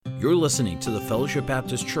You're listening to the Fellowship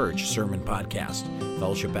Baptist Church Sermon Podcast.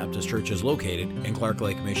 Fellowship Baptist Church is located in Clark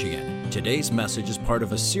Lake, Michigan. Today's message is part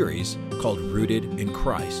of a series called Rooted in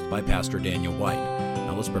Christ by Pastor Daniel White.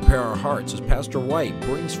 Now let's prepare our hearts as Pastor White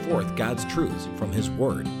brings forth God's truths from His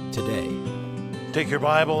Word today. Take your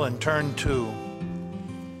Bible and turn to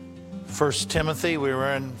 1 Timothy. We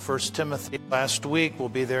were in 1 Timothy last week. We'll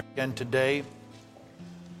be there again today.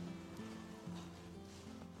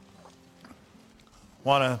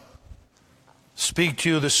 Want to speak to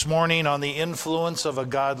you this morning on the influence of a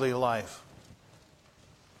godly life.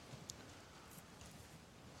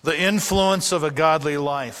 The influence of a godly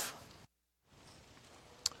life.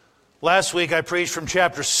 Last week I preached from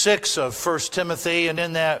chapter 6 of 1 Timothy, and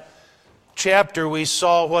in that chapter we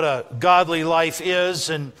saw what a godly life is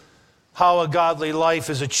and how a godly life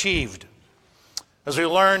is achieved. As we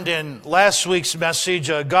learned in last week's message,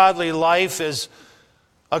 a godly life is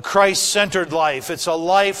a Christ-centered life. It's a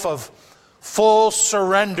life of full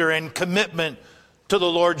surrender and commitment to the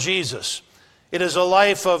Lord Jesus. It is a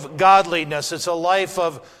life of godliness. It's a life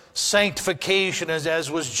of sanctification, as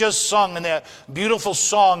was just sung in that beautiful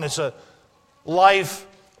song. It's a life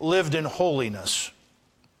lived in holiness.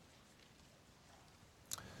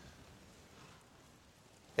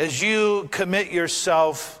 As you commit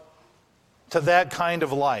yourself to that kind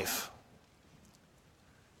of life,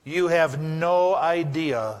 you have no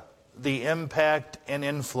idea the impact and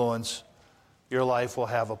influence your life will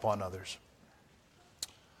have upon others.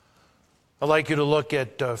 I'd like you to look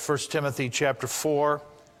at 1 Timothy chapter 4.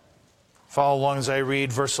 Follow along as I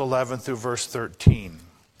read verse 11 through verse 13.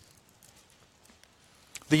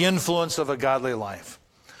 The influence of a godly life.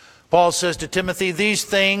 Paul says to Timothy, "These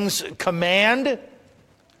things command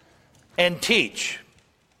and teach.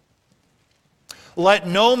 Let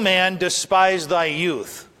no man despise thy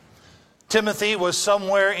youth." Timothy was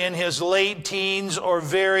somewhere in his late teens or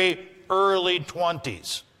very early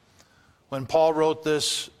 20s when Paul wrote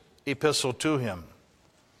this epistle to him.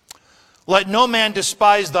 "Let no man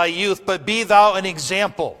despise thy youth, but be thou an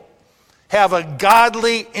example. Have a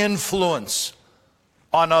godly influence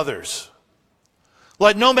on others.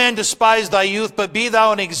 Let no man despise thy youth, but be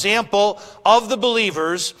thou an example of the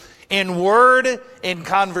believers in word, in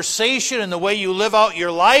conversation, in the way you live out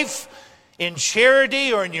your life, in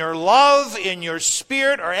charity or in your love, in your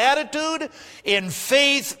spirit or attitude, in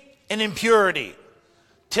faith and in purity.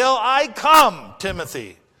 Till I come,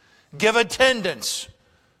 Timothy, give attendance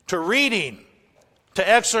to reading, to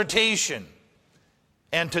exhortation,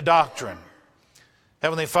 and to doctrine."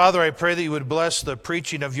 Heavenly Father, I pray that you would bless the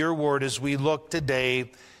preaching of your word as we look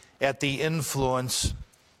today at the influence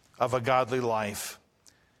of a godly life.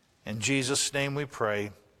 In Jesus' name we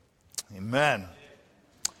pray. Amen.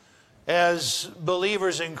 As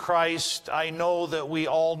believers in Christ, I know that we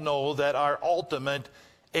all know that our ultimate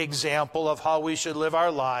example of how we should live our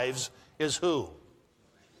lives is who?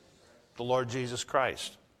 The Lord Jesus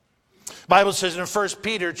Christ. The Bible says in 1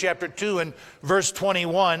 Peter chapter 2 and verse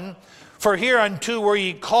 21, "For hereunto were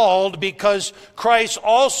ye called, because Christ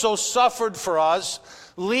also suffered for us,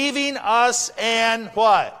 leaving us an"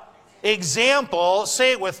 what? "Example,"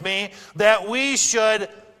 say it with me, "that we should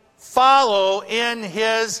follow in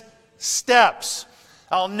his steps."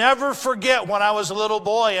 I'll never forget when I was a little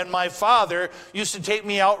boy and my father used to take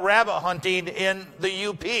me out rabbit hunting in the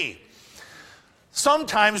UP.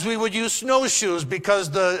 Sometimes we would use snowshoes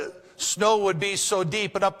because the snow would be so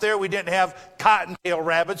deep, and up there we didn't have cottontail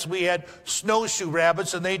rabbits. We had snowshoe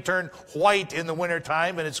rabbits, and they turn white in the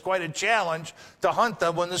wintertime, and it's quite a challenge to hunt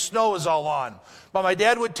them when the snow is all on. But my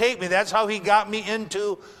dad would take me. That's how he got me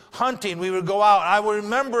into hunting. We would go out. I would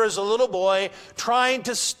remember as a little boy trying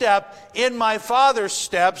to step in my father's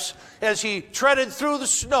steps as he treaded through the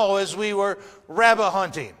snow as we were rabbit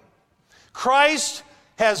hunting. Christ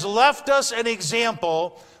has left us an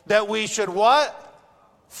example that we should what?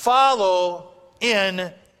 Follow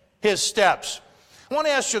in his steps. I want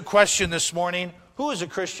to ask you a question this morning. Who is a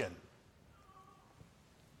Christian?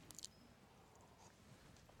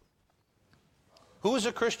 Who is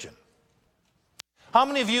a Christian? How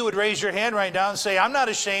many of you would raise your hand right now and say, "I'm not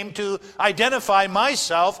ashamed to identify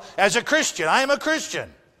myself as a Christian. I am a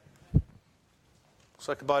Christian"? Looks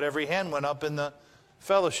like about every hand went up in the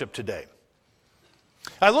fellowship today.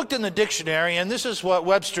 I looked in the dictionary, and this is what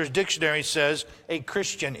Webster's dictionary says a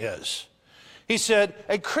Christian is. He said,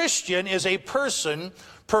 "A Christian is a person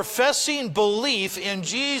professing belief in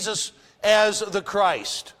Jesus as the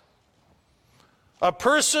Christ." A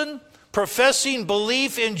person professing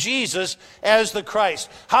belief in Jesus as the Christ.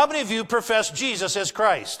 How many of you profess Jesus as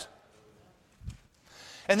Christ?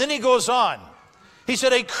 And then he goes on. He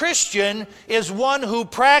said a Christian is one who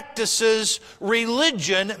practices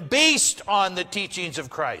religion based on the teachings of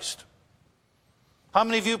Christ. How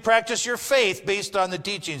many of you practice your faith based on the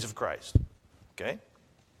teachings of Christ? Okay.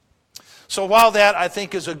 So while that, I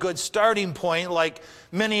think, is a good starting point, like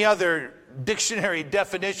many other dictionary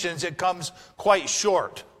definitions, it comes quite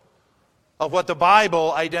short of what the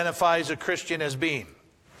Bible identifies a Christian as being.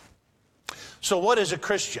 So what is a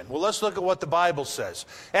Christian? Well, let's look at what the Bible says.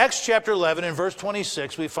 Acts chapter 11 and verse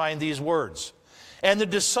 26, we find these words. And the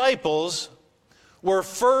disciples were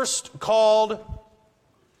first called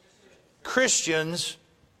Christians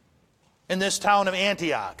in this town of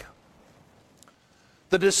Antioch.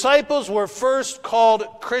 The disciples were first called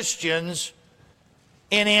Christians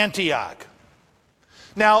in Antioch.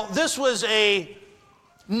 Now, this was a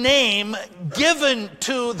name given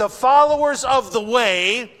to the followers of the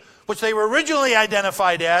way, which they were originally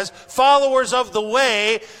identified as, followers of the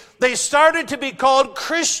way. They started to be called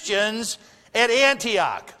Christians at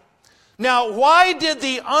Antioch. Now, why did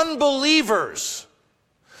the unbelievers,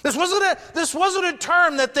 this wasn't a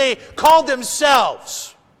term that they called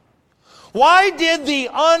themselves. Why did the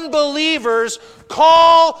unbelievers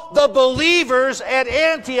call the believers at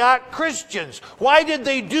Antioch Christians? Why did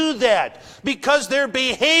they do that? Because their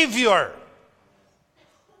behavior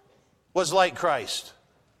was like Christ.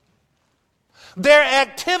 Their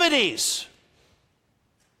activities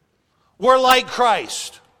were like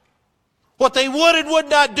Christ. What they would and would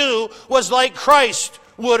not do was like Christ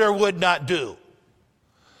would or would not do.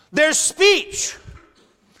 Their speech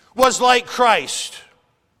was like Christ.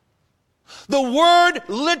 The word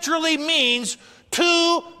literally means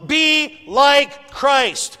to be like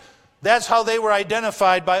Christ. That's how they were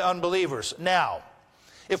identified by unbelievers. Now,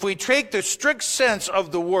 if we take the strict sense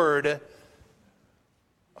of the word,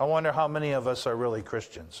 I wonder how many of us are really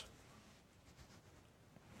Christians.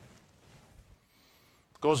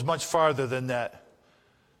 Goes much farther than that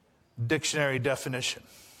dictionary definition.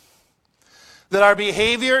 That our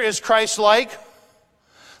behavior is Christ-like,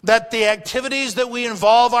 that the activities that we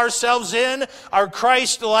involve ourselves in are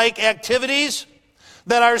Christ-like activities,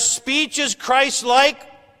 that our speech is Christ-like.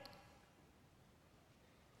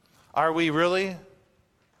 Are we really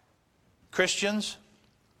Christians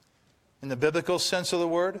in the biblical sense of the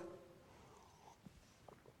word?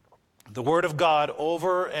 The Word of God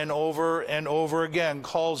over and over and over again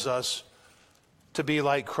calls us to be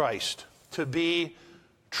like Christ, to be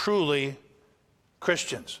truly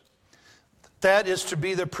Christians. That is to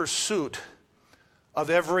be the pursuit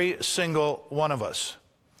of every single one of us.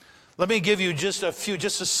 Let me give you just a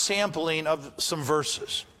sampling of some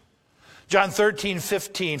verses. John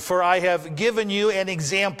 13:15, for I have given you an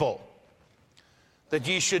example that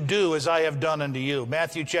ye should do as I have done unto you.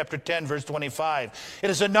 Matthew chapter 10, verse 25. It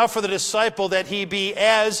is enough for the disciple that he be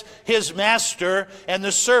as his master and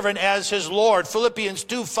the servant as his Lord. Philippians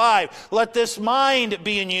 2:5. Let this mind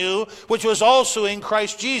be in you, which was also in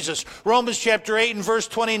Christ Jesus. Romans chapter 8 and verse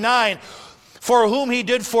 29. For whom he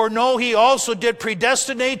did foreknow, he also did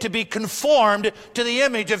predestinate to be conformed to the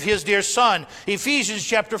image of his dear Son. Ephesians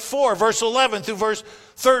chapter 4, verse 11 through verse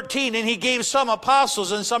 13. And he gave some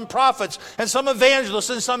apostles and some prophets and some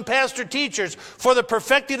evangelists and some pastor teachers for the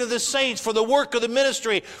perfecting of the saints, for the work of the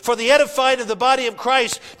ministry, for the edifying of the body of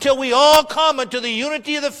Christ, till we all come unto the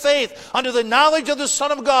unity of the faith, unto the knowledge of the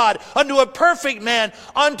Son of God, unto a perfect man,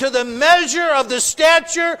 unto the measure of the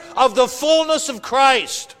stature of the fullness of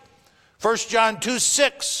Christ. 1 John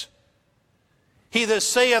 2:6, he that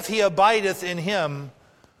saith he abideth in him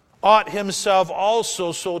ought himself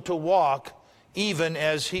also so to walk, even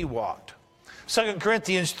as he walked. 2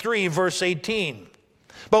 Corinthians 3, verse 18,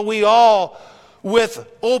 but we all with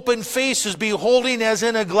open faces beholding as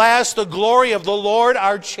in a glass the glory of the Lord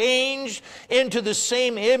are changed into the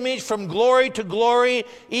same image from glory to glory,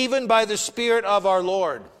 even by the Spirit of our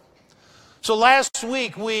Lord. So last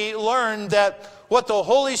week we learned that what the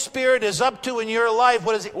Holy Spirit is up to in your life,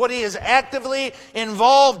 what He is actively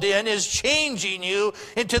involved in, is changing you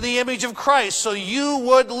into the image of Christ, so you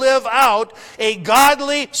would live out a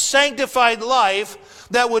godly, sanctified life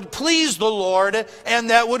that would please the Lord and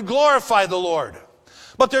that would glorify the Lord.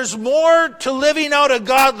 But there's more to living out a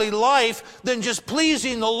godly life than just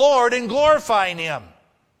pleasing the Lord and glorifying Him.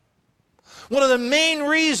 One of the main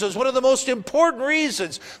reasons, one of the most important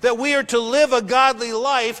reasons that we are to live a godly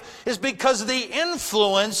life is because of the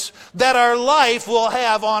influence that our life will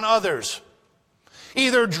have on others.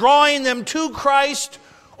 Either drawing them to Christ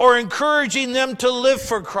or encouraging them to live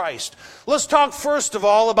for Christ. Let's talk first of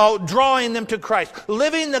all about drawing them to Christ.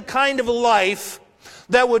 Living the kind of life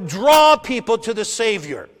that would draw people to the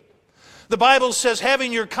Savior. The Bible says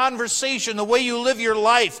having your conversation, the way you live your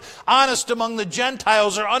life, honest among the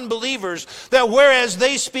Gentiles or unbelievers, that whereas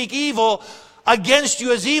they speak evil against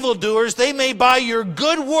you as evildoers, they may by your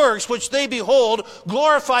good works, which they behold,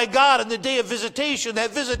 glorify God in the day of visitation.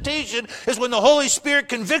 That visitation is when the Holy Spirit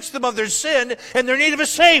convicts them of their sin and their need of a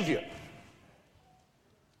Savior.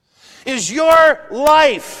 Is your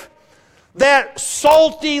life that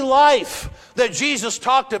salty life that Jesus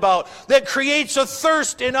talked about, that creates a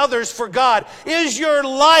thirst in others for God? Is your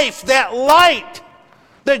life that light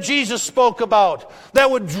that Jesus spoke about,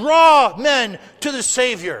 that would draw men to the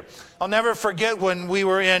Savior? I'll never forget when we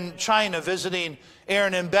were in China visiting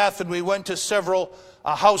Aaron and Beth, and we went to several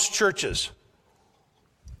house churches.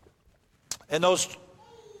 And those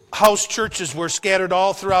house churches were scattered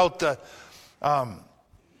all throughout the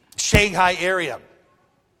Shanghai area.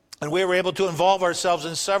 And we were able to involve ourselves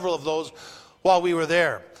in several of those while we were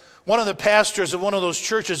there. One of the pastors of one of those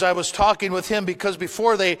churches, I was talking with him because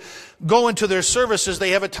before they go into their services,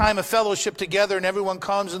 they have a time of fellowship together, and everyone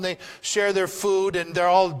comes and they share their food, and they're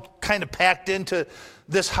all kind of packed into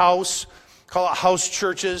this house, call it house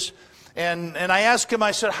churches. And I asked him,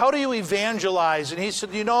 I said, how do you evangelize? And he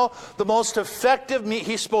said, the most effective,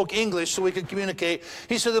 he spoke English so we could communicate.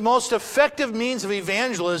 He said, the most effective means of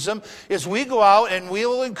evangelism is we go out and we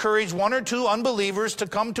will encourage one or two unbelievers to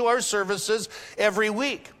come to our services every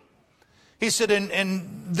week. He said,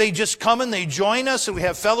 and they just come and they join us and we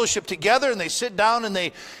have fellowship together and they sit down and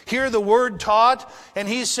they hear the word taught. And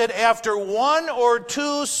he said, after one or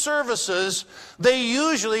two services, they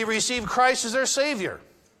usually receive Christ as their Savior.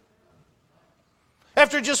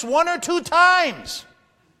 After just one or two times.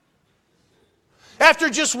 After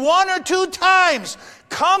just one or two times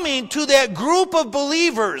coming to that group of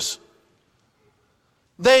believers,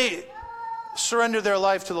 they surrender their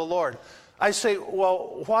life to the Lord. I say,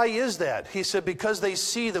 well, why is that? He said, because they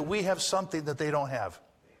see that we have something that they don't have.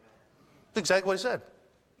 That's exactly what he said.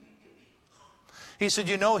 He said,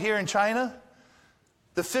 here in China,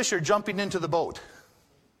 the fish are jumping into the boat.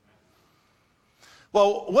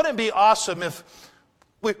 Well, wouldn't it be awesome if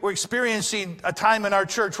we're experiencing a time in our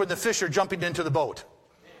church when the fish are jumping into the boat?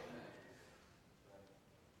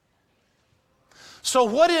 So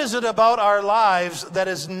what is it about our lives that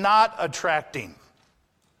is not attracting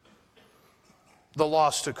the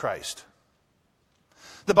lost to Christ?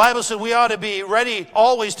 The Bible said we ought to be ready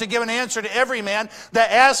always to give an answer to every man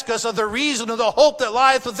that asks us of the reason of the hope that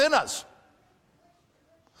lieth within us.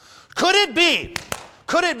 Could it be,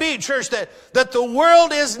 church, that the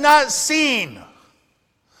world is not seeing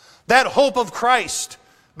that hope of Christ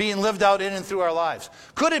being lived out in and through our lives?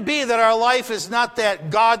 Could it be that our life is not that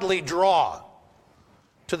godly draw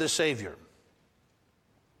to the Savior?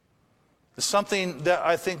 It's something that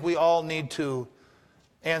I think we all need to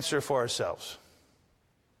answer for ourselves.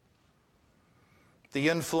 The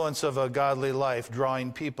influence of a godly life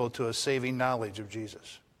drawing people to a saving knowledge of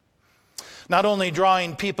Jesus. Not only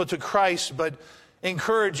drawing people to Christ, but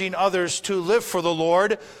encouraging others to live for the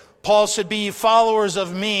Lord. Paul said, be ye followers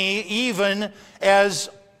of me, even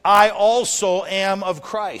as I also am of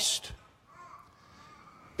Christ.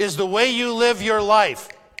 Is the way you live your life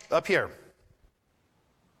up here.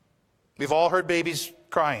 We've all heard babies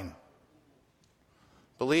crying.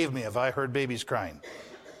 Believe me, if I heard babies crying.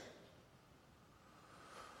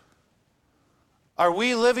 Are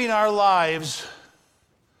we living our lives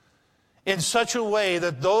in such a way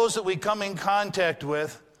that those that we come in contact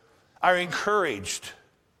with are encouraged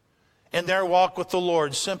in their walk with the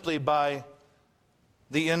Lord simply by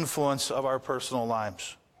the influence of our personal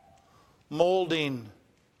lives? Molding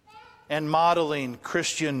and modeling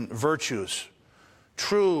Christian virtues,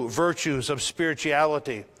 true virtues of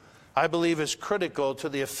spirituality, I believe is critical to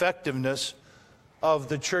the effectiveness of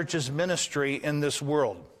the church's ministry in this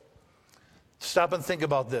world. Stop and think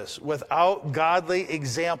about this. Without godly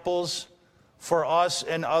examples for us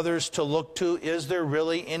and others to look to, is there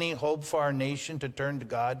really any hope for our nation to turn to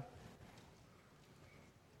God?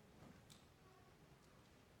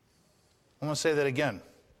 I'm going to say that again.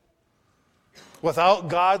 Without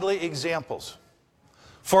godly examples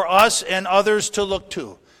for us and others to look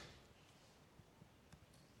to,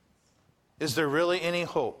 is there really any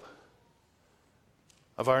hope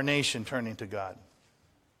of our nation turning to God?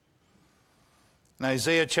 In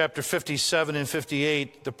Isaiah chapter 57 and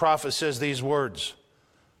 58, the prophet says these words,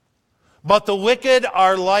 but the wicked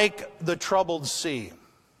are like the troubled sea.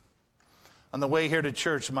 On the way here to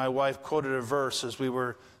church, my wife quoted a verse as we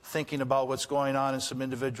were thinking about what's going on in some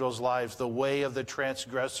individuals' lives. The way of the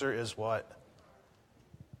transgressor is what?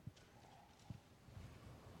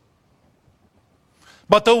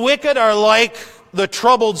 But the wicked are like the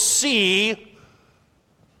troubled sea,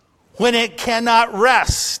 when it cannot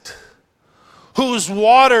rest, whose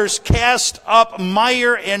waters cast up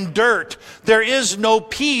mire and dirt. There is no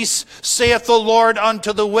peace, saith the Lord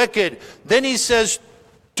unto the wicked. Then he says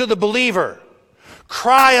to the believer,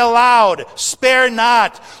 cry aloud, spare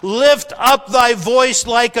not, lift up thy voice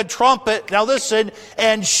like a trumpet. Now listen,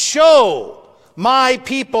 and show my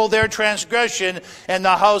people their transgression and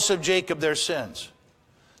the house of Jacob their sins.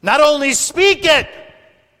 Not only speak it,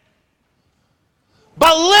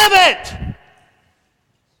 but live it.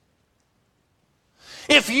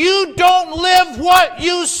 If you don't live what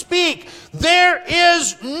you speak, there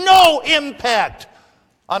is no impact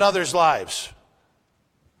on others' lives.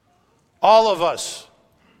 All of us,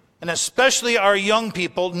 and especially our young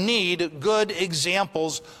people, need good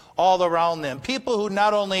examples all around them. People who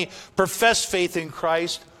not only profess faith in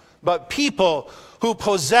Christ, but people who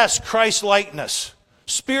possess Christ-likeness,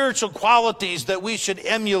 spiritual qualities that we should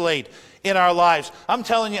emulate in our lives. I'm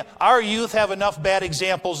telling you, our youth have enough bad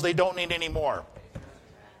examples, they don't need any more.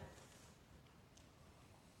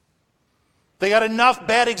 They got enough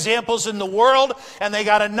bad examples in the world, and they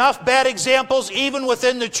got enough bad examples even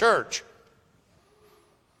within the church.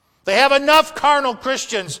 They have enough carnal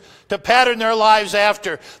Christians to pattern their lives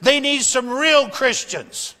after. They need some real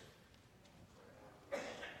Christians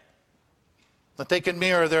that they can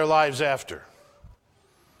mirror their lives after.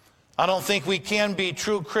 I don't think we can be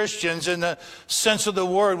true Christians in the sense of the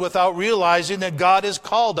word without realizing that God has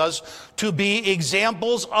called us to be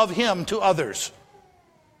examples of Him to others.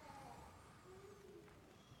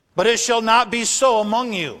 But it shall not be so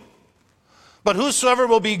among you. But whosoever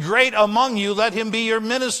will be great among you, let him be your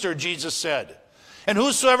minister, Jesus said. And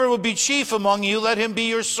whosoever will be chief among you, let him be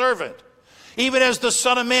your servant. Even as the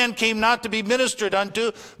Son of Man came not to be ministered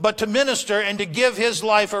unto, but to minister and to give his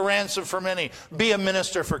life a ransom for many. Be a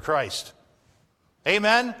minister for Christ.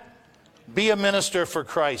 Amen? Be a minister for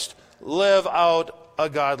Christ. Live out a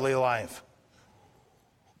godly life.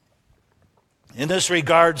 In this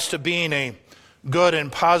regards to being a good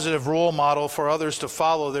and positive role model for others to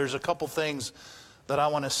follow, there's a couple things that I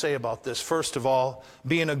want to say about this. First of all,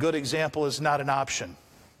 being a good example is not an option.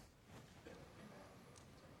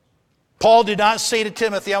 Paul did not say to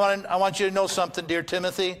Timothy, I want you to know something, dear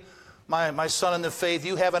Timothy, my son in the faith,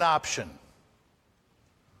 you have an option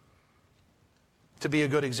to be a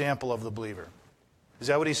good example of the believer. Is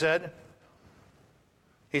that what he said?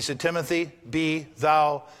 He said, Timothy, be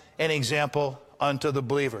thou an example unto the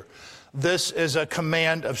believer. This is a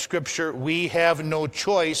command of Scripture. We have no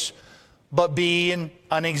choice but being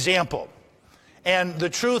an example. And the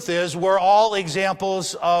truth is, we're all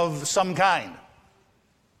examples of some kind.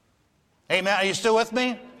 Amen? Are you still with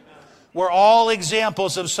me? We're all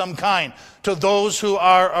examples of some kind to those who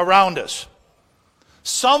are around us.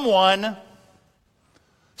 Someone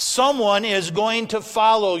is going to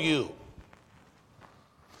follow you.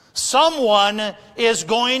 Someone is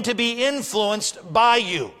going to be influenced by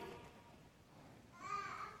you.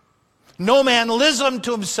 No man lives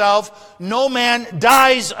unto himself, no man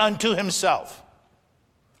dies unto himself.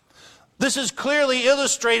 This is clearly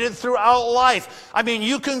illustrated throughout life. I mean,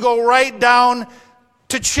 you can go right down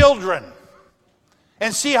to children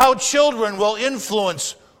and see how children will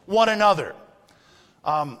influence one another.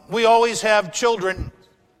 We always have children,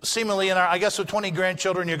 seemingly in our, I guess with 20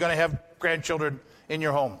 grandchildren, you're going to have grandchildren in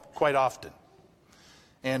your home quite often.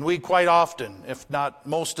 And we quite often, if not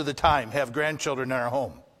most of the time, have grandchildren in our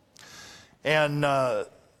home. And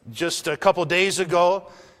just a couple days ago,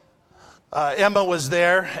 Emma was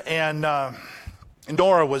there and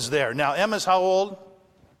Nora was there. Now, Emma's how old?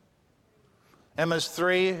 Emma's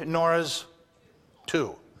 3, Nora's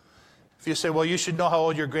 2. If you say, well, you should know how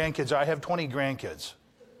old your grandkids are. I have 20 grandkids.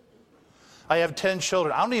 I have 10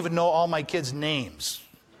 children. I don't even know all my kids' names,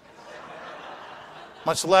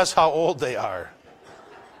 much less how old they are.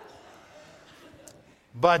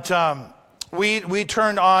 But we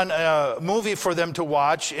turned on a movie for them to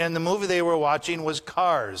watch, and the movie they were watching was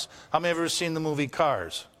Cars. How many have ever seen the movie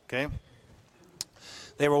Cars? Okay.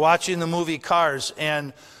 They were watching the movie Cars,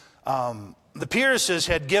 and the Pierces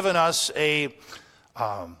had given us a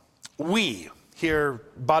Wii here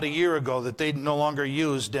about a year ago that they no longer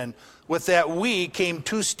used, and with that Wii came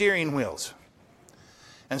 2 steering wheels.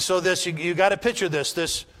 And so this, you got to picture this.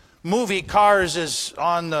 This movie Cars is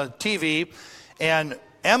on the TV, and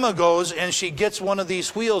Emma goes and she gets one of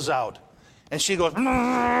these wheels out. And she goes,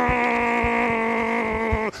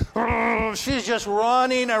 she's just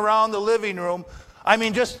running around the living room. I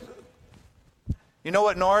mean, just, you know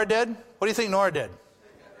what Nora did? What do you think Nora did?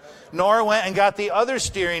 Nora went and got the other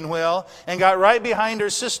steering wheel and got right behind her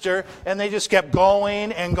sister, and they just kept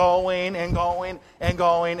going and going and going and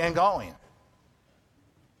going and going.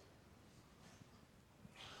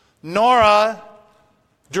 Nora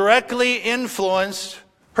directly influenced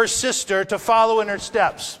her sister to follow in her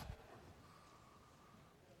steps.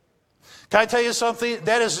 Can I tell you something?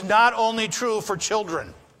 That is not only true for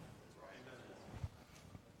children.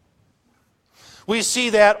 We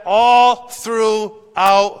see that all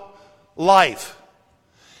throughout life.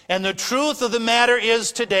 And the truth of the matter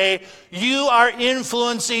is today, you are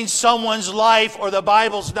influencing someone's life or the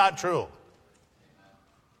Bible's not true.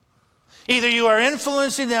 Either you are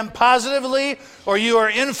influencing them positively or you are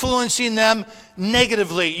influencing them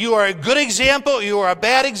negatively. You are a good example, you are a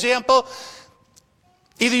bad example.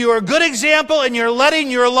 Either you are a good example and you're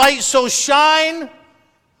letting your light so shine,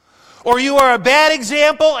 or you are a bad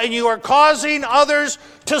example and you are causing others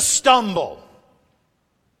to stumble.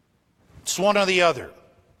 It's one or the other.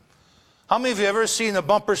 How many of you have ever seen the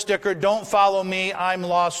bumper sticker, "Don't follow me, I'm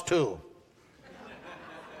lost too"?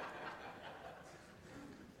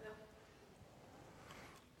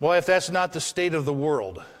 Boy, if that's not the state of the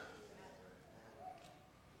world.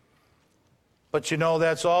 But you know,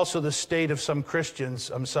 that's also the state of some Christians,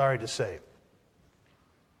 I'm sorry to say.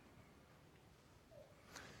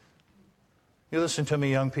 You listen to me,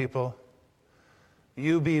 young people.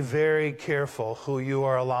 You be very careful who you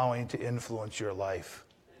are allowing to influence your life.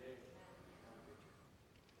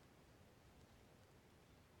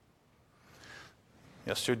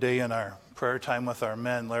 Yesterday in our prayer time with our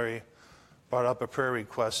men, Larry brought up a prayer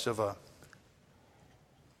request of a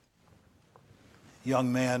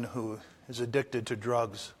young man who is addicted to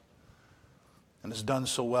drugs and has done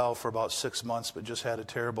so well for about 6 months, but just had a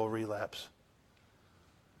terrible relapse.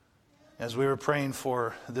 As we were praying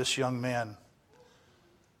for this young man,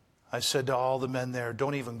 I said to all the men there,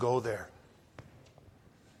 don't even go there.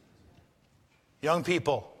 Young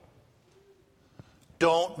people,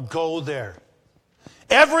 don't go there.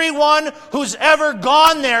 Everyone who's ever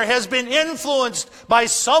gone there has been influenced by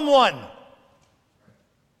someone.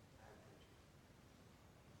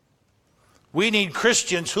 We need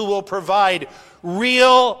Christians who will provide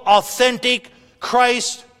real, authentic,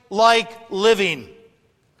 Christ-like living.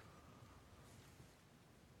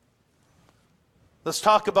 Let's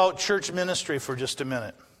talk about church ministry for just a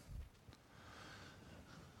minute.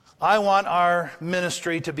 I want our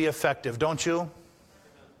ministry to be effective, don't you?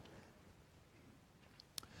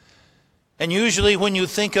 And usually when you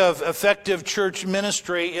think of effective church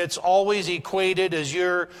ministry, it's always equated as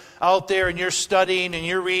you're out there and you're studying and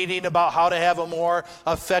you're reading about how to have a more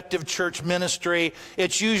effective church ministry.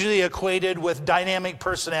 It's usually equated with dynamic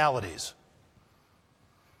personalities.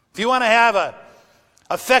 If you want to have an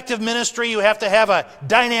effective ministry, you have to have a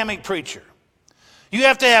dynamic preacher. You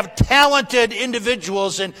have to have talented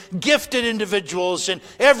individuals and gifted individuals in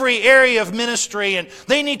every area of ministry, and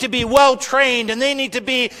they need to be well trained, and they need to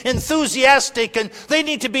be enthusiastic, and they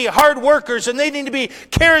need to be hard workers, and they need to be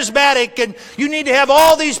charismatic, and you need to have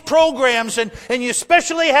all these programs, and you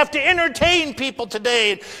especially have to entertain people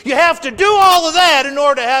today. And you have to do all of that in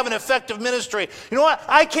order to have an effective ministry. You know what?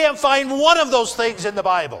 I can't find one of those things in the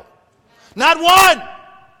Bible. Not one.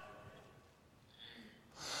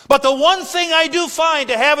 But the one thing I do find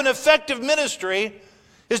to have an effective ministry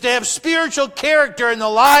is to have spiritual character in the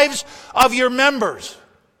lives of your members.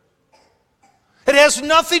 It has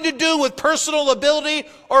nothing to do with personal ability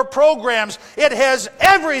or programs. It has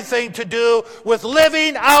everything to do with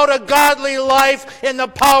living out a godly life in the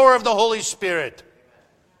power of the Holy Spirit.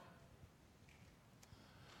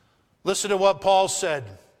 Listen to what Paul said.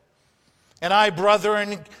 And I,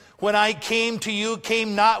 brethren, when I came to you,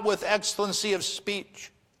 came not with excellency of speech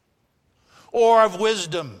or of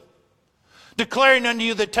wisdom, declaring unto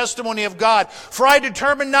you the testimony of God. For I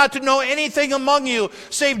determined not to know anything among you,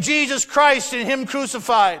 save Jesus Christ and Him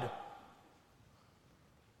crucified.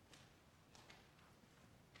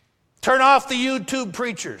 Turn off the YouTube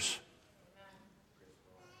preachers.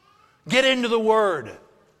 Get into the Word.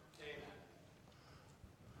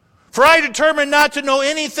 For I determined not to know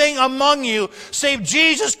anything among you, save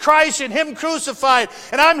Jesus Christ and Him crucified.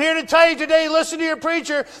 And I'm here to tell you today, listen to your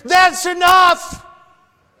preacher, that's enough.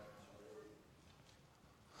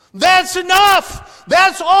 That's enough.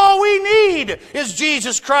 That's all we need is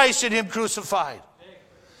Jesus Christ and Him crucified.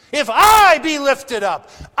 If I be lifted up,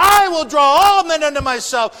 I will draw all men unto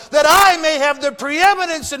myself, that I may have the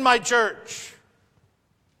preeminence in my church.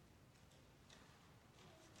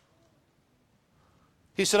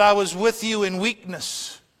 He said, I was with you in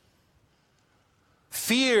weakness,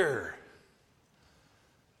 fear,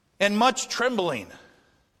 and much trembling.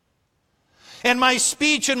 And my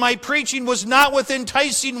speech and my preaching was not with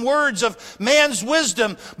enticing words of man's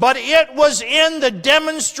wisdom, but it was in the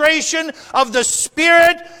demonstration of the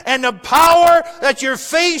Spirit and the power, that your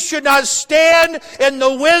faith should not stand in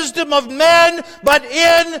the wisdom of men, but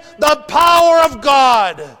in the power of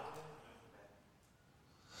God.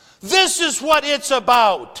 This is what it's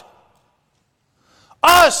about.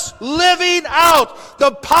 Us living out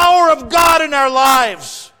the power of God in our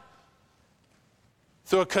lives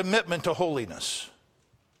through a commitment to holiness.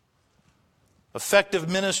 Effective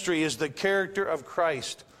ministry is the character of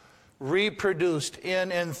Christ reproduced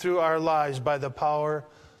in and through our lives by the power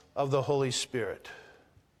of the Holy Spirit.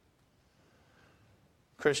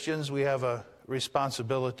 Christians, we have a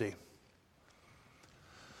responsibility.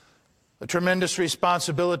 A tremendous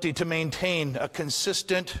responsibility to maintain a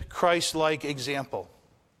consistent Christ-like example.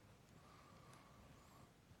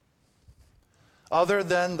 Other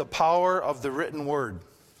than the power of the written word.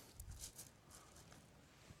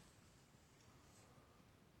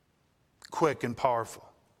 Quick and powerful.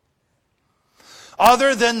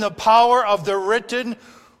 Other than the power of the written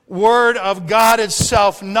word of God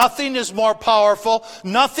itself, nothing is more powerful,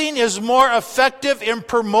 nothing is more effective in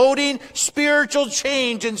promoting spiritual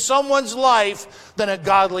change in someone's life than a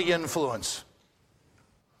godly influence.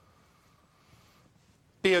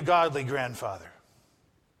 Be a godly grandfather.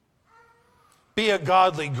 Be a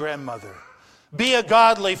godly grandmother. Be a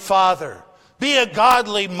godly father. Be a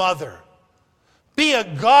godly mother. Be a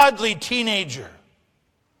godly teenager.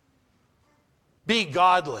 Be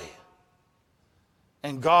godly.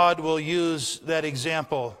 And God will use that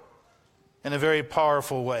example in a very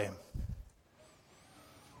powerful way.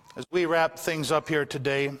 As we wrap things up here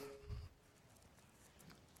today,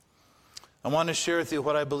 I want to share with you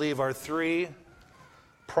what I believe are 3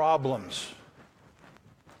 problems.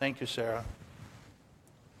 Thank you, Sarah.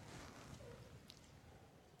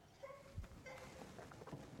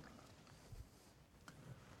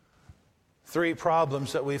 3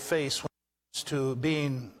 problems that we face when it comes to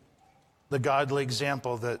being the godly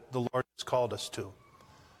example that the Lord has called us to.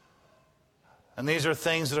 And these are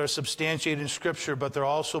things that are substantiated in Scripture, but they're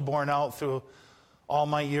also borne out through all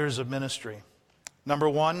my years of ministry. Number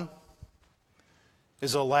 1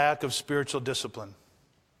 is a lack of spiritual discipline.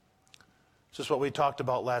 This is what we talked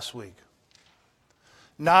about last week.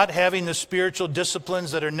 Not having the spiritual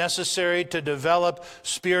disciplines that are necessary to develop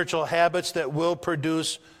spiritual habits that will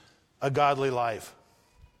produce a godly life.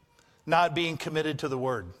 Not being committed to the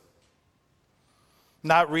Word.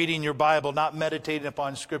 Not reading your Bible, not meditating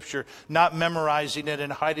upon Scripture, not memorizing it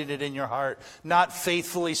and hiding it in your heart, not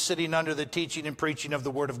faithfully sitting under the teaching and preaching of the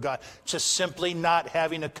Word of God. Just simply not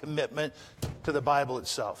having a commitment to the Bible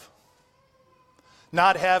itself.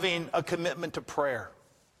 Not having a commitment to prayer.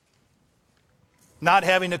 Not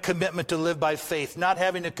having a commitment to live by faith. Not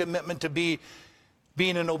having a commitment to being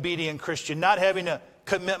an obedient Christian. Not having a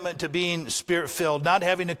commitment to being Spirit-filled. Not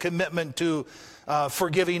having a commitment to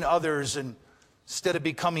forgiving others and instead of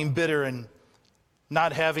becoming bitter, and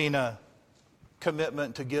not having a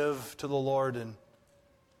commitment to give to the Lord and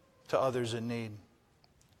to others in need.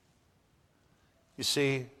 You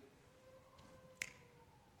see,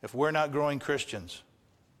 if we're not growing Christians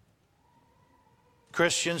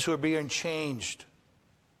who are being changed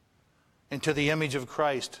into the image of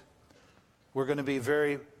Christ, we're going to be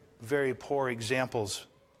very, very poor examples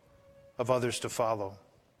of others to follow.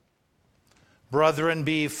 Brethren,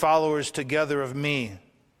 be followers together of me,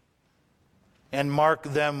 and mark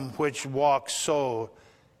them which walk so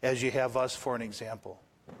as you have us for an example.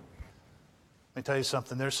 Let me tell you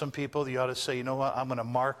something. There's some people that you ought to say, you know what, I'm going to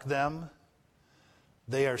mark them.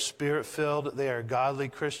 They are Spirit-filled. They are godly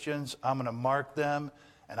Christians. I'm going to mark them,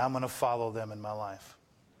 and I'm going to follow them in my life.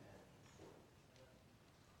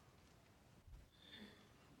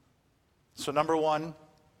 So number 1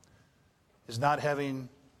 is not having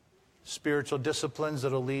spiritual disciplines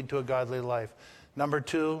that will lead to a godly life. Number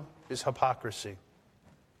 2 is hypocrisy.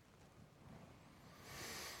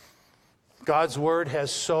 God's Word has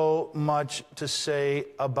so much to say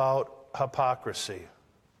about hypocrisy.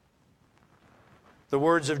 The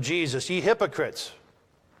words of Jesus, ye hypocrites.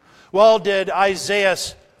 Well, did Isaiah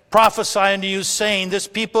prophesy unto you, saying, this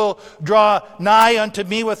people draw nigh unto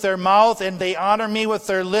me with their mouth, and they honor me with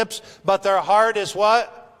their lips, but their heart is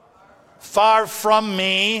what? Far from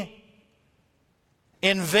me.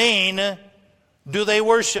 In vain do they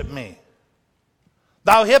worship me.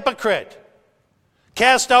 Thou hypocrite,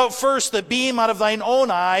 cast out first the beam out of thine own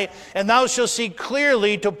eye, and thou shalt see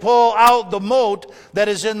clearly to pull out the mote that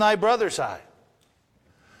is in thy brother's eye.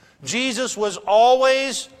 Jesus was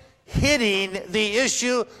always hitting the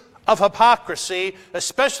issue of hypocrisy,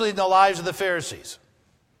 especially in the lives of the Pharisees.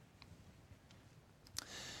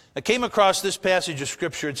 I came across this passage of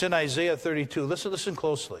Scripture. It's in Isaiah 32. Listen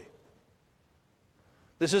closely.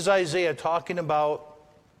 This is Isaiah talking about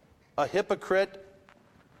a hypocrite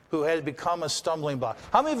who had become a stumbling block.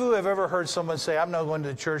 How many of you have ever heard someone say, I'm not going to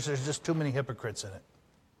the church, there's just too many hypocrites in it?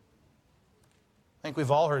 I think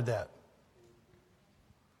we've all heard that.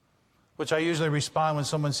 Which I usually respond when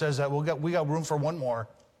someone says that, we got room for one more.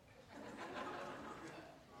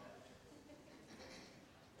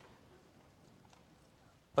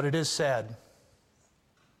 But it is sad.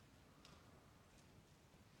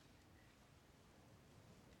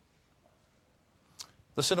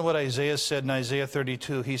 Listen to what Isaiah said in Isaiah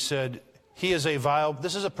 32. He said, this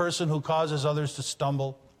is a person who causes others to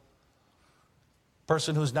stumble.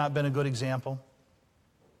 Person who's not been a good example.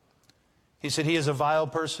 He said, he is a vile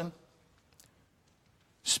person.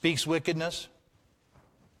 Speaks wickedness.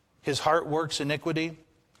 His heart works iniquity.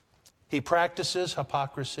 He practices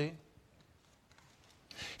hypocrisy.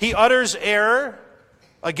 He utters error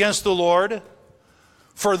against the Lord.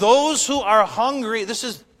 For those who are hungry,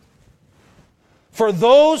 for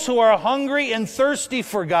those who are hungry and thirsty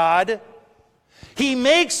for God, He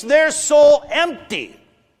makes their soul empty.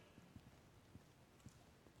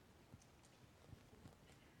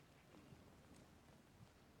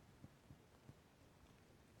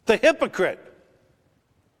 The hypocrite.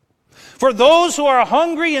 For those who are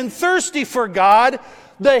hungry and thirsty for God,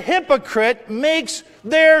 the hypocrite makes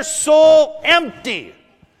their soul empty.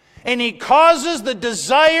 And he causes the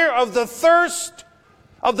desire of the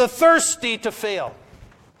thirsty to fail.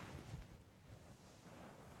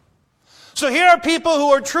 So here are people who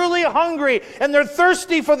are truly hungry and they're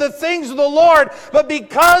thirsty for the things of the Lord, but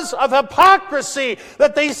because of hypocrisy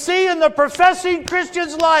that they see in the professing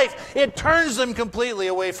Christian's life, it turns them completely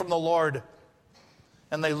away from the Lord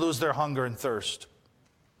and they lose their hunger and thirst.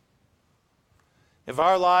 If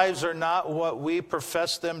our lives are not what we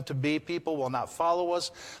profess them to be, people will not follow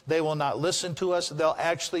us, they will not listen to us, they'll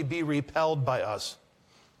actually be repelled by us.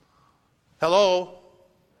 Hello?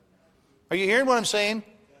 Are you hearing what I'm saying?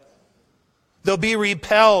 They'll be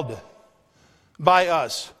repelled by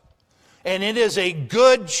us. And it is a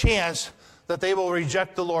good chance that they will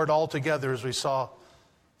reject the Lord altogether, as we saw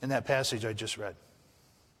in that passage I just read.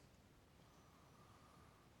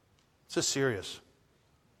 This is serious.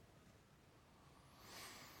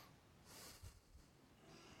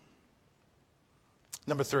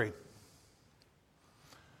 Number 3.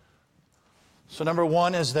 So number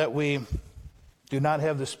 1 is that we do not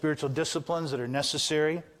have the spiritual disciplines that are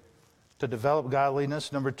necessary to develop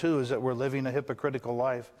godliness. Number 2 is that we're living a hypocritical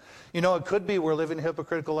life. You know, it could be we're living a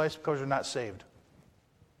hypocritical life because we're not saved.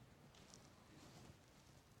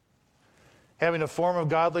 Having a form of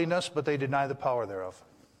godliness, but they deny the power thereof.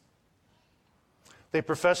 They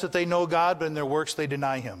profess that they know God, but in their works they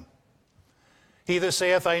deny Him. He that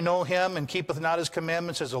saith, I know Him, and keepeth not His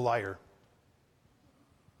commandments is a liar.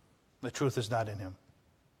 The truth is not in him.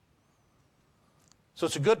 So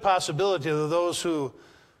it's a good possibility that those who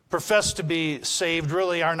profess to be saved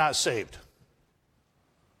really are not saved.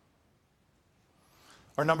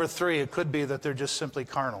 Or number 3, it could be that they're just simply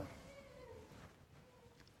carnal.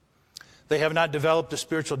 They have not developed the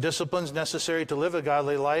spiritual disciplines necessary to live a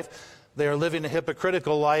godly life. They are living a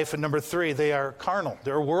hypocritical life. And number 3, they are carnal.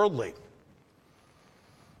 They're worldly.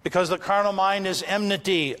 Because the carnal mind is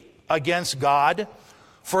enmity against God,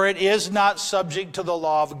 for it is not subject to the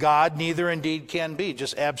law of God, neither indeed can be.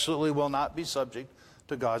 Just absolutely will not be subject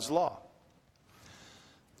to God's law.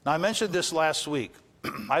 Now, I mentioned this last week.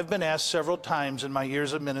 I've been asked several times in my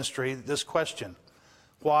years of ministry this question: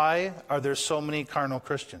 why are there so many carnal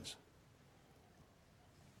Christians?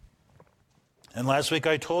 And last week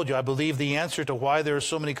I told you I believe the answer to why there are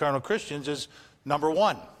so many carnal Christians is number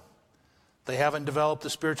 1, they haven't developed the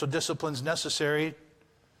spiritual disciplines necessary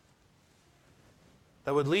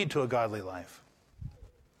that would lead to a godly life.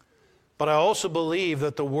 But I also believe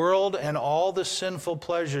that the world and all the sinful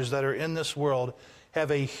pleasures that are in this world have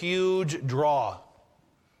a huge draw,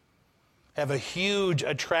 have a huge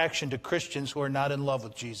attraction to Christians who are not in love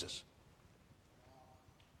with Jesus.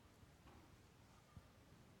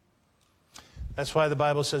 That's why the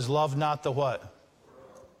Bible says, love not the what?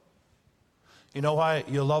 You know why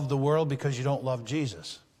you love the world? Because you don't love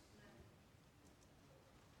Jesus.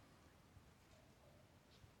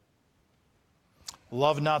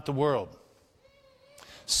 Love not the world.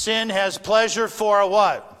 Sin has pleasure for a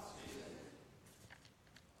what?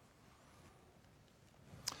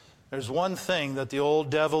 There's one thing that the old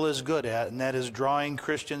devil is good at, and that is drawing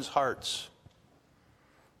Christians' hearts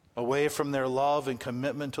away from their love and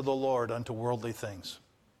commitment to the Lord unto worldly things.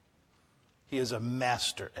 He is a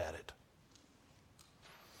master at it.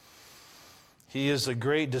 He is the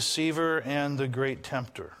great deceiver and the great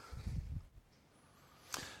tempter.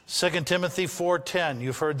 2 Timothy 4:10,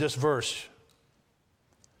 you've heard this verse.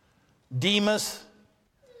 Demas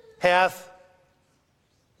hath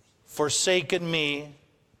forsaken me,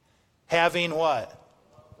 having what?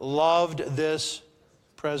 Loved this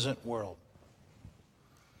present world.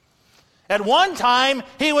 At one time,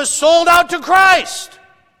 he was sold out to Christ.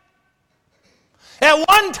 At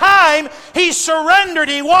one time, he surrendered.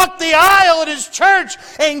 He walked the aisle at his church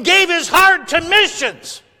and gave his heart to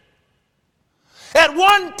missions. At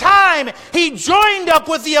one time, he joined up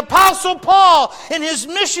with the Apostle Paul in his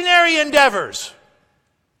missionary endeavors.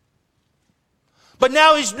 But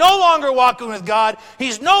now he's no longer walking with God.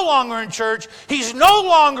 He's no longer in church. He's no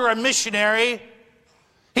longer a missionary.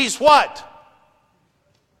 He's what?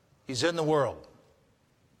 He's in the world.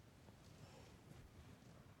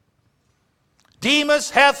 Demas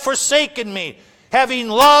hath forsaken me, having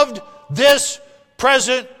loved this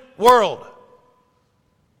present world.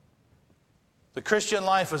 The Christian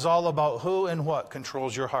life is all about who and what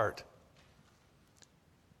controls your heart.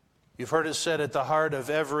 You've heard it said at the heart of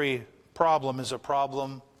every problem is a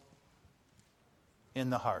problem in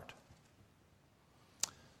the heart.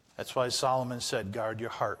 That's why Solomon said, guard your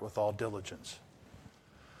heart with all diligence.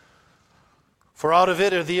 For out of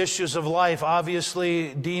it are the issues of life.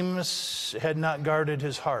 Obviously, Demas had not guarded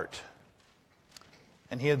his heart.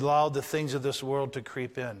 And he had allowed the things of this world to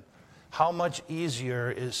creep in. How much easier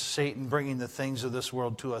is Satan bringing the things of this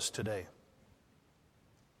world to us today?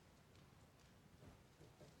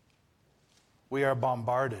 We are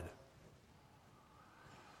bombarded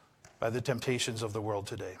by the temptations of the world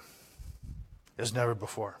today, as never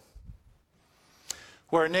before.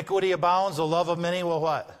 Where iniquity abounds, the love of many will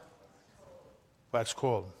what? Wax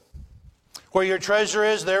cold. Where your treasure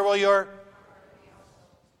is, there will your...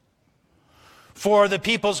 For the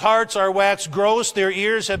people's hearts are waxed gross, their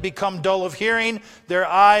ears have become dull of hearing, their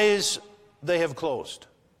eyes they have closed.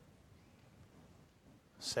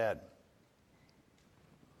 Sad.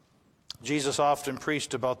 Jesus often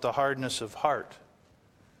preached about the hardness of heart.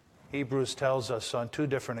 Hebrews tells us on 2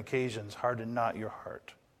 different occasions, harden not your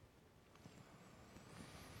heart.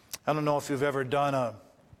 I don't know if you've ever done a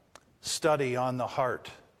study on the heart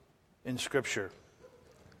in Scripture.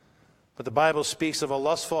 But the Bible speaks of a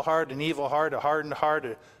lustful heart, an evil heart, a hardened heart,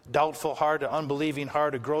 a doubtful heart, an unbelieving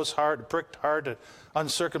heart, a gross heart, a pricked heart, an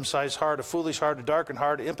uncircumcised heart, a foolish heart, a darkened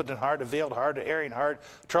heart, an impotent heart, a veiled heart, an erring heart,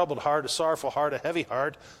 a troubled heart, a sorrowful heart, a heavy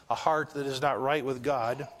heart, a heart that is not right with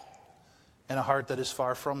God, and a heart that is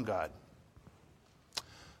far from God.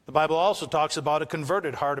 The Bible also talks about a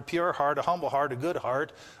converted heart, a pure heart, a humble heart, a good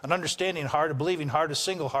heart, an understanding heart, a believing heart, a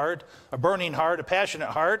single heart, a burning heart, a passionate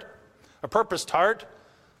heart, a purposed heart,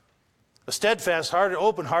 a steadfast heart, an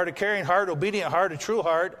open heart, a caring heart, obedient heart, a true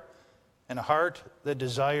heart, and a heart that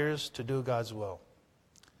desires to do God's will.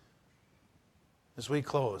 As we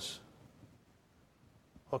close,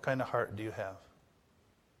 what kind of heart do you have?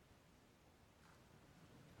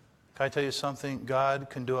 Can I tell you something? God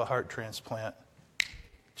can do a heart transplant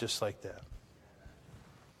just like that.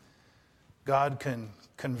 God can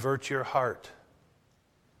convert your heart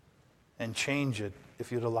and change it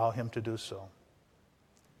if you'd allow Him to do so.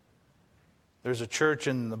 There's a church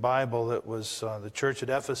in the Bible that was the church at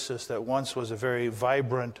Ephesus that once was a very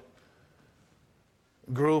vibrant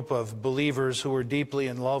group of believers who were deeply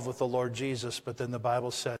in love with the Lord Jesus, but then the Bible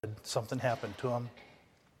said something happened to them.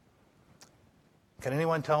 Can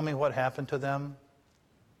anyone tell me what happened to them?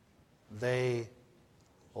 They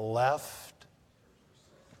left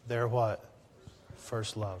their what?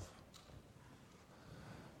 First love.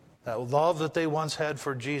 That love that they once had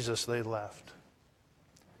for Jesus, they left.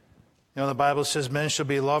 You know, the Bible says men shall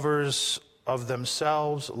be lovers of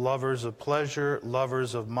themselves, lovers of pleasure,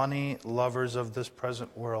 lovers of money, lovers of this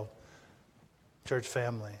present world. Church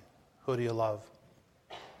family, who do you love?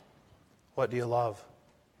 What do you love?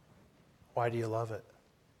 Why do you love it?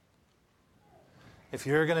 If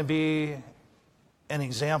you're going to be an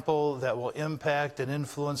example that will impact and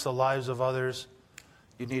influence the lives of others,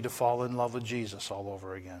 you need to fall in love with Jesus all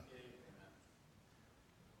over again.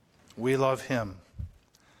 We love Him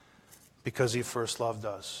because He first loved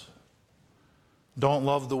us. Don't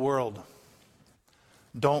love the world.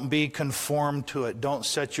 Don't be conformed to it. Don't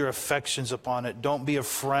set your affections upon it. Don't be a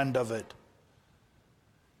friend of it.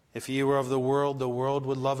 If you were of the world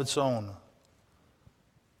would love its own.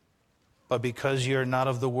 But because you are not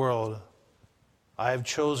of the world, I have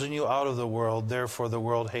chosen you out of the world, therefore the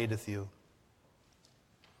world hateth you.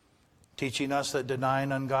 Teaching us that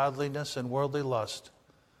denying ungodliness and worldly lust,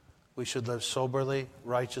 we should live soberly,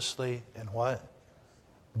 righteously, and what?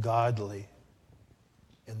 Godly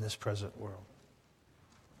in this present world.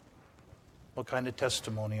 What kind of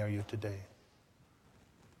testimony are you today?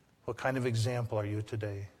 What kind of example are you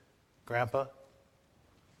today? Grandpa?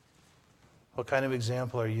 What kind of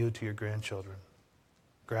example are you to your grandchildren?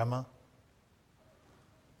 Grandma?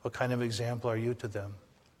 What kind of example are you to them?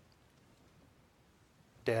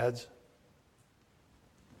 Dads?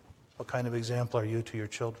 What kind of example are you to your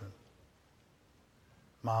children?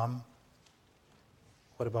 Mom?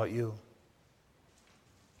 What about you?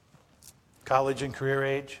 College and career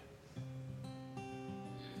age?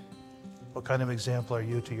 What kind of example are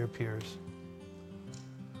you to your peers?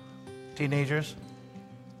 Teenagers?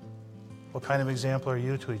 What kind of example are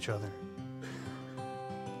you to each other?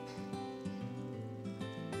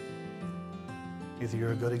 Either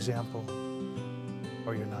you're a good example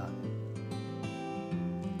or you're not.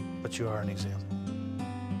 But you are an example.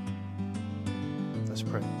 Let's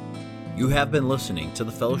pray. You have been listening to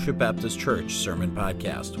the Fellowship Baptist Church Sermon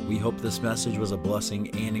Podcast. We hope this message was a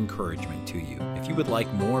blessing and encouragement to you. If you would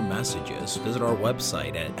like more messages, visit our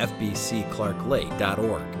website at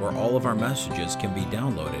fbcclarklake.org, where all of our messages can be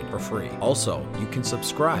downloaded for free. Also, you can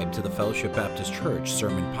subscribe to the Fellowship Baptist Church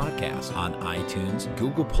Sermon Podcast on iTunes,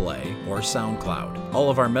 Google Play, or SoundCloud. All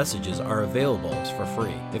of our messages are available for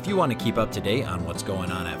free. If you want to keep up to date on what's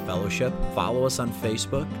going on at Fellowship, follow us on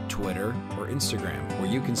Facebook, Twitter, or Instagram,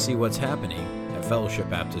 where you can see what's happening at Fellowship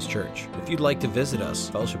Baptist Church. If you'd like to visit us,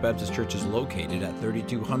 Fellowship Baptist Church is located at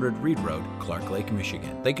 3200 Reed Road, Clark Lake,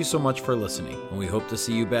 Michigan. Thank you so much for listening, and we hope to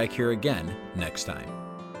see you back here again next time.